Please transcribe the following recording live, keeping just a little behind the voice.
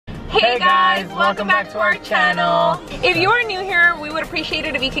Hey guys, welcome back to our channel. If you are new here, we would appreciate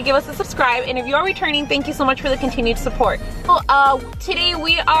it if you could give us a subscribe, and if you are returning, thank you so much for the continued support. Today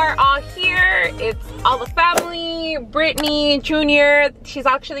we are all here. It's all the family. Brittany Jr., she's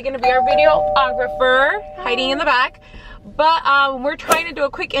actually going to be our videographer, hiding in the back. But we're trying to do a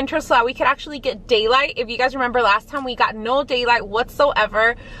quick intro so that we could actually get daylight. If you guys remember last time, we got no daylight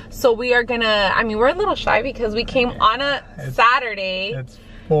whatsoever. So we are gonna, I mean, we're a little shy because we came on a Saturday. It's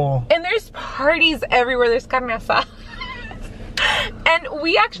full. And there's parties everywhere. There's carne asada. And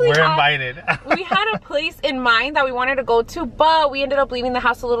we actually invited. We had a place in mind that we wanted to go to, but we ended up leaving the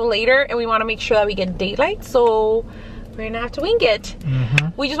house a little later, and we want to make sure that we get daylight. So we're gonna have to wing it.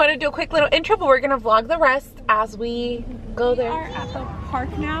 We just want to do a quick little intro, but we're gonna vlog the rest as we go there. We are at the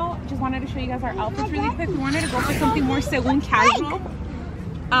park now. Just wanted to show you guys our outfits really quick. We wanted to go for something more según casual.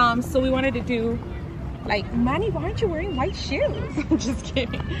 So we wanted to do like, Manny, why aren't you wearing white shoes? I'm just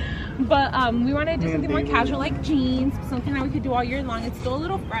kidding. But we wanted to do something more casual, like jeans, something that we could do all year long. It's still a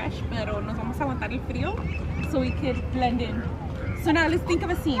little fresh, pero nos vamos a aguantar el frío so we could blend in. So now let's think of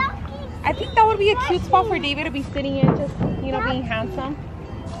a scene. I think that would be a cute spot for David to be sitting in, just, you know, being handsome.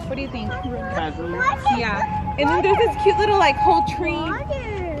 What do you think? Yeah. And then there's this cute little like whole tree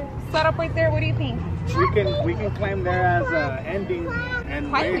set up right there. What do you think? We can climb there as an ending and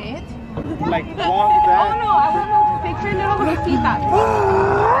climb it? Like walk that. Oh no, I want to picture little rositas.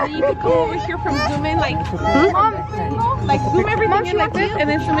 And you could come over here from zoom in, like zoom everything in like this and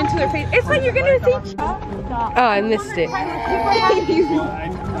then zoom into their face. It's like you're gonna see. Oh, I missed it. I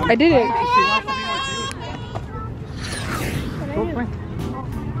didn't.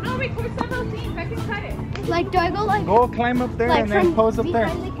 No, wait, there's several scenes. I can cut it. Like, do I go like? Go climb up there like and then pose up there.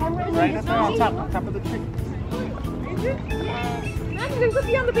 The Right up there on top of the tree. Is it? There's a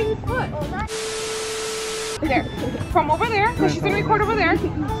bee on the baby's foot. There. From over there, because she's gonna record over there.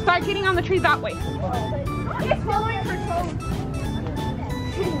 Start getting on the tree that way. It's following her toes.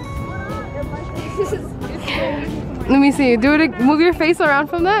 Let me see. Do it. Move your face around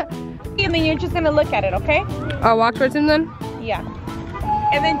from that. And then you're just gonna look at it, okay? I'll walk towards him then. Yeah.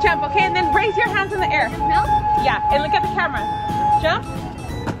 And then jump, okay? And then raise your hands in the air. No? Yeah. And look at the camera. Jump.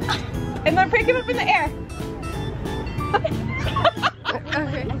 And then pick him up in the air. Okay.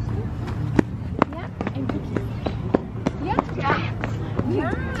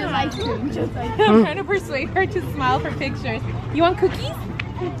 Just like you. Just like I'm trying to persuade her to smile for pictures. You want cookies?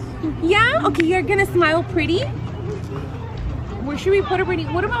 Yeah? Okay, you're gonna smile pretty. Where should we put her, Brittany?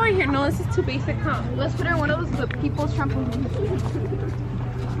 What about right here? No, this is too basic, huh? Let's put her in one of those people's trampolines.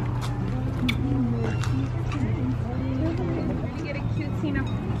 Get a cute scene of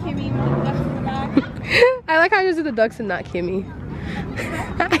Kimmy with the ducks in the back. I like how I just did the ducks and not Kimmy.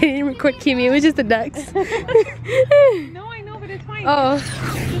 I didn't record Kimmy. It was just the ducks. No, I know, but it's fine. Oh. It's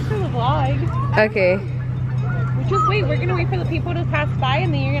just for the vlog. Okay. Just wait. We're gonna wait for the people to pass by,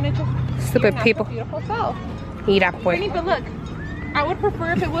 and then you're gonna just Stupid people. Beautiful self. Eat up, boy. Brittany, but look, I would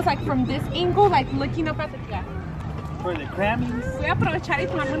prefer if it was like from this angle, like looking up at the For the Grammys. Voy a aprovechar y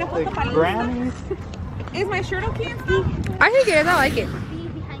tomarme una foto para Grammys. Is my shirt okay? I think it is. I like it.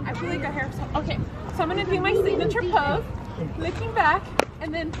 I feel like the hair. Okay, so I'm gonna do my signature pose, looking back,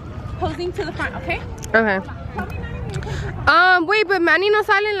 and then posing to the front. Okay? Okay. Wait, but Manny no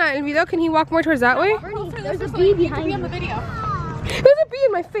sale en el video. Can he walk more towards that way? There's a bee behind me on you. the video. There's a bee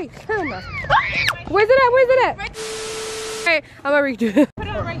in my face. Hannah. Where's it at? Where's it at? Hey, I'm gonna redo it. Put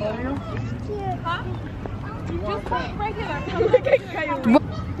it on regular. Huh? Just put regular.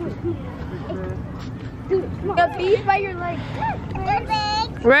 The bee's by your leg.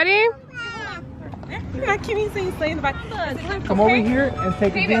 Ready? Yeah, Kimmy's saying stay in the back. Come over here and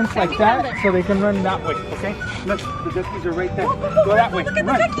take a dance like that so they can run that way, okay? Look, the duckies are right there. Go that way. Look at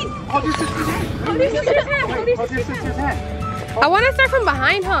the duckies. Hold your sister's hand. Hold your sister's hand. Hold your sister's hand. I want to start from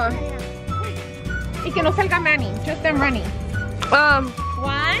behind, huh? Y que no salga Manny, just them running. One.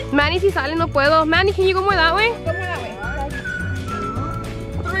 Manny, si sale no puedo. Manny, can you go more that way? Go more that way.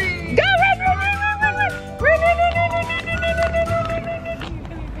 3. Go, run, run, run, run, run, run. Run, run, run, run, run, run, run, run, run, run, run, run.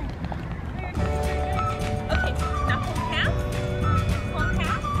 Okay, now hold hands. Hold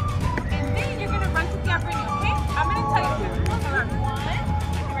hands. And then you're going to run to get Brittany, okay? I'm going to tell you. One.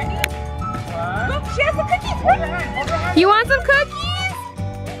 Ready? Look, she has the cookies. Run. You want some cookies?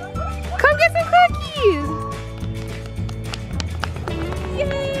 Come get some cookies.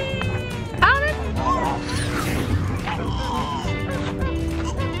 Yay! Out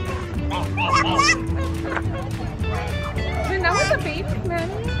Then that was a baby, man.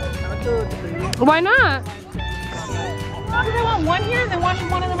 Why not? Because I want one here and then one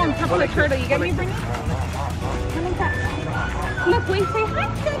of them on top of the turtle. You get me, Brittany? Look, wait, say hi,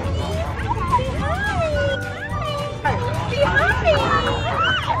 Cookie.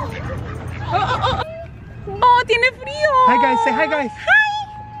 Oh, tiene frío. Hi guys, say hi guys.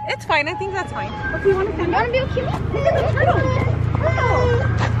 Hi. It's fine. I think that's fine. Okay, you want to stand up? Wanna be a cute? Look at the turtle.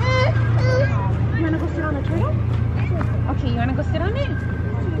 You want to go sit on the turtle? Okay, you want to go sit on it?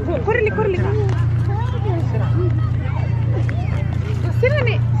 Córrele, córrele. Go sit on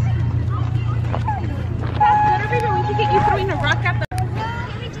it. That's better, baby. We can get you throwing a rock at the...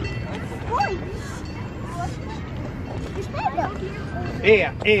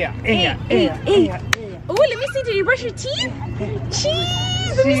 Oh, let me see. Did you brush your teeth?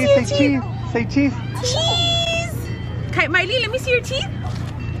 Cheese. Let me see your teeth. Say cheese. Cheese. Okay, Miley, let me see your teeth.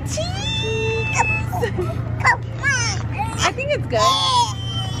 Cheese. I think it's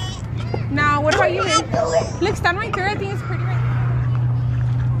good. Now, what about you, babe? Look, stand right there. I think it's pretty right.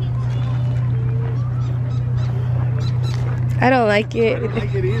 I don't like it. I didn't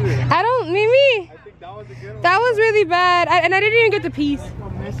like it either. I don't, Mimi. I think that was a good one. That was really bad. And I didn't even get the piece.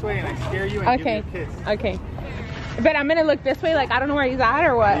 Come this way and I scare you and Okay. give you a kiss. Okay. But I'm gonna look this way, like I don't know where he's at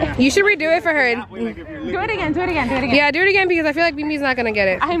or what. Yeah. You should redo it for her. That way, like, if you're Do it looking again. Do it again. Do it again. Yeah, do it again because I feel like Mimi's not gonna get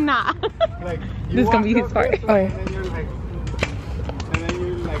it. I'm not. like, you This is gonna be walk his up part. this way, Okay. and then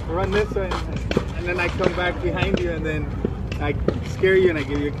you like run this way and then I come back behind you and then I scare you and I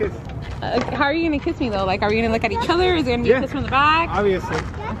give you a kiss. How are you gonna kiss me though? Like, are we gonna look at each other? Is it gonna be a kiss from the back? Obviously.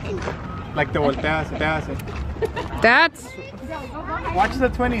 Like the volteas, te hace. That's Watch the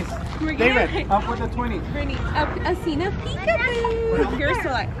 20s. We're David, gonna- up with the 20s. Brittany, a scene of peekaboo. You're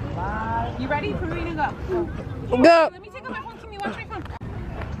select. You ready for me to go? go. Let me take out my phone. Can you watch my phone?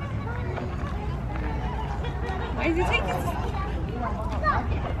 Why is he taking?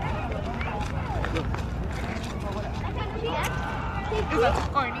 Is that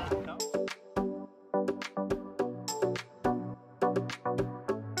corny?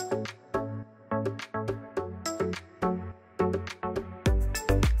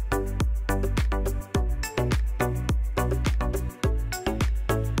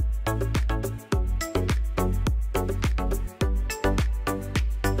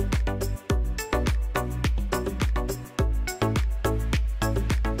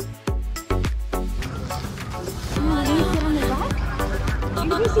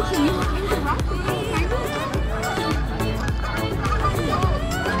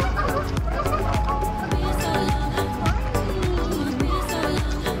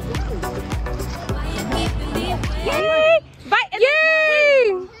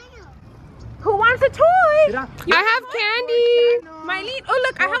 Who wants a toy? I have candy. Mylene, oh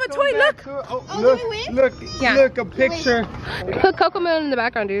look, I have a toy, look. Look, Yeah. look, a picture. Put Cocomelon in the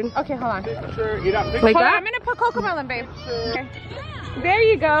background, dude. Okay, hold on. Picture, mira, picture. Like Hold on, that? I'm gonna put Cocomelon, babe. Okay. There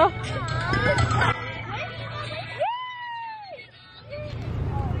you go.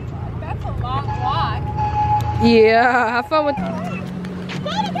 That's a long walk. Yeah, have fun with.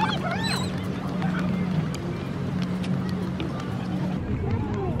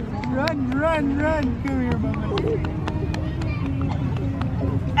 Run, run, run. Come here, mama.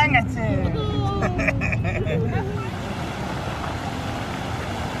 And that's it.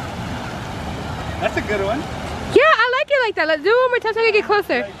 That's a good one. Yeah, I like it like that. Let's do it one more time so I can get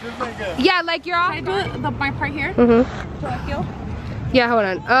closer. Like, just like a... Yeah, like you're off. Can I do my part here? Mm-hmm. Do I feel? Yeah, hold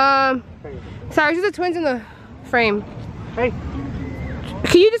on. Sorry, there's the twins in the frame. Hey,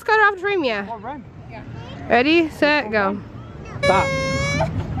 Can you just cut it off the frame? Yeah. oh, run. Ready, set, go. Stop.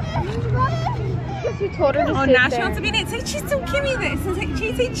 You told her to Oh, sit now she there. wants to be in it. Say cheese, don't give me this.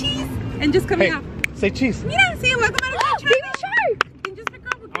 Say cheese. And just come Hey, out. say cheese. Mira, say welcome to the Baby shark! You can just pick her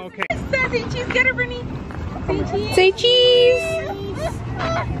up with Okay. Say cheese, get it, Brittany. Say cheese. Say cheese.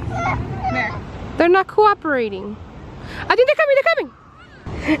 There. They're not cooperating. I think they're coming.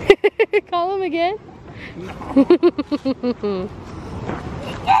 Call them again.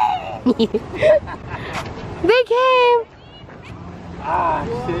 They came. Ah,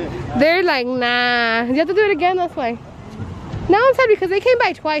 shit. They're like, nah. You have to do it again, that's why. Now I'm sad because they came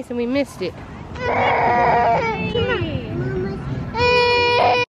by twice and we missed it.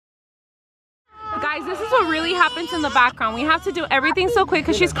 Guys, this is what really happens in the background. We have to do everything so quick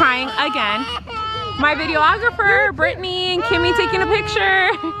because she's crying again. My videographer, Brittany and Kimmy taking a picture.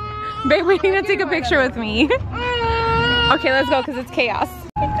 Babe, we need to take a picture with me. Okay, let's go because it's chaos.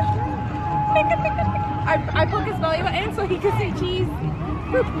 I poke his belly button so he can say cheese.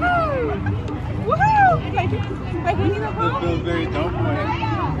 Woohoo! Woohoo! Like Winnie the Pooh? This feels very dope, man.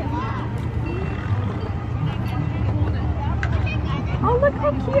 Oh, look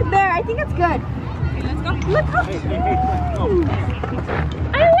how cute there. I think it's good. Okay, let's go. Look how Hey, go.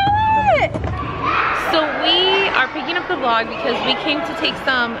 I love it! So we are picking up the vlog because we came to take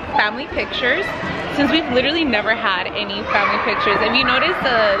some family pictures since we've literally never had any family pictures. If you notice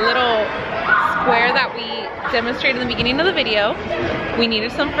the little square that we demonstrated in the beginning of the video, we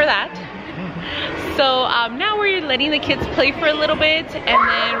needed some for that. So now we're letting the kids play for a little bit, and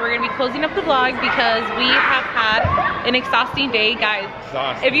then we're gonna be closing up the vlog because we have had an exhausting day, guys.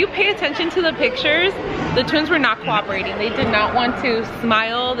 If you pay attention to the pictures, the twins were not cooperating. They did not want to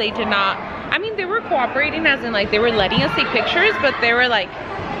smile. They did not, I mean, they were cooperating as in like they were letting us take pictures, but they were like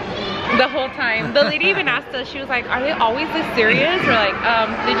the whole time. The lady even asked us, she was like, are they always this serious? We're like,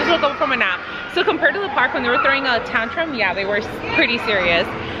 they just woke up from a nap. So compared to the park when they were throwing a tantrum, yeah, they were pretty serious.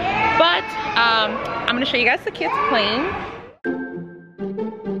 But I'm gonna show you guys the kids playing.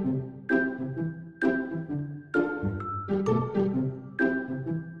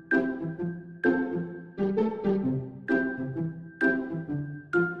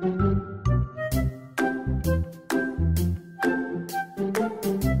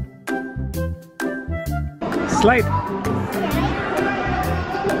 Slide.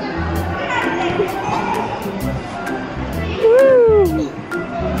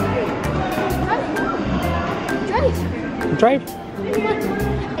 Drive. I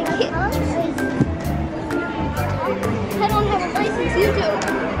don't have a license, you do.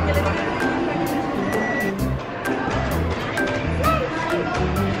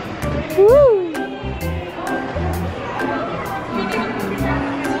 Woo.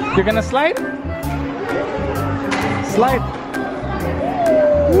 You're gonna slide? Slide.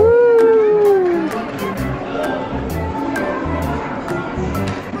 Woo.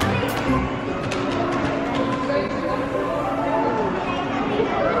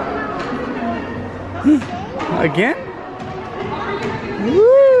 Again?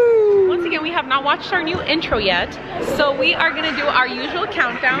 Woo. Once again, we have not watched our new intro yet, so we are gonna do our usual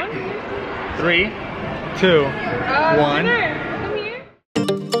countdown. 3, 2, 1. Come here.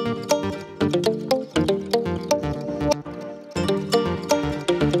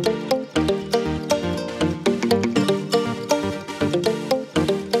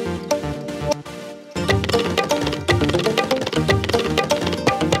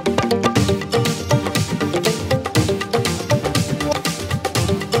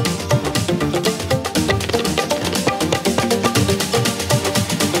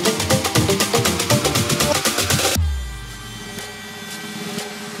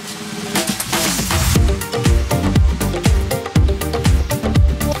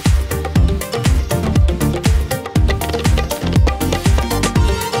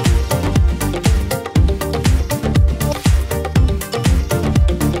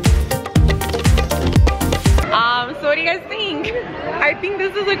 I think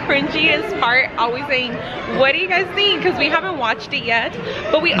this is the cringiest part, always saying, what do you guys think? Because we haven't watched it yet,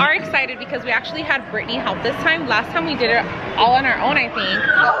 but we are excited because we actually had Brittany help this time. Last time we did it all on our own, I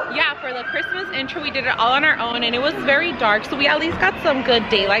think. Yeah, for the Christmas intro, we did it all on our own, and it was very dark, so we at least got some good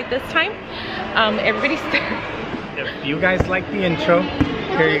daylight this time. Everybody's there. If you guys like the intro,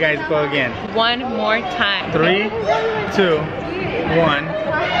 here you guys go again. One more time. 3, 2, 1.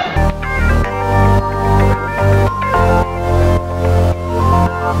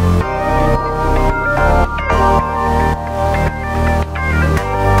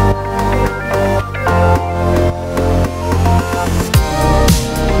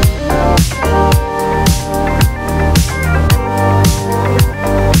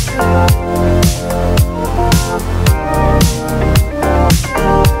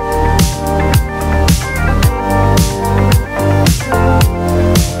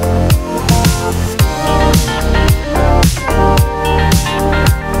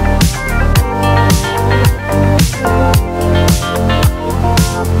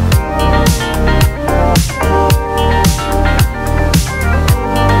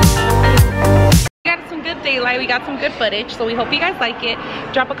 We got some good footage, so we hope you guys like it.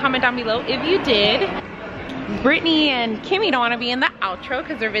 Drop a comment down below if you did. Brittany and Kimmy don't want to be in the outro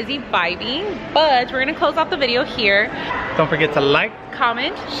because they're busy vibing, but we're gonna close out the video here. Don't forget to like,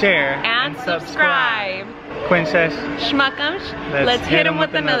 comment, share, and subscribe. Quincesh. Schmuckums. Let's hit them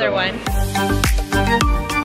with another one.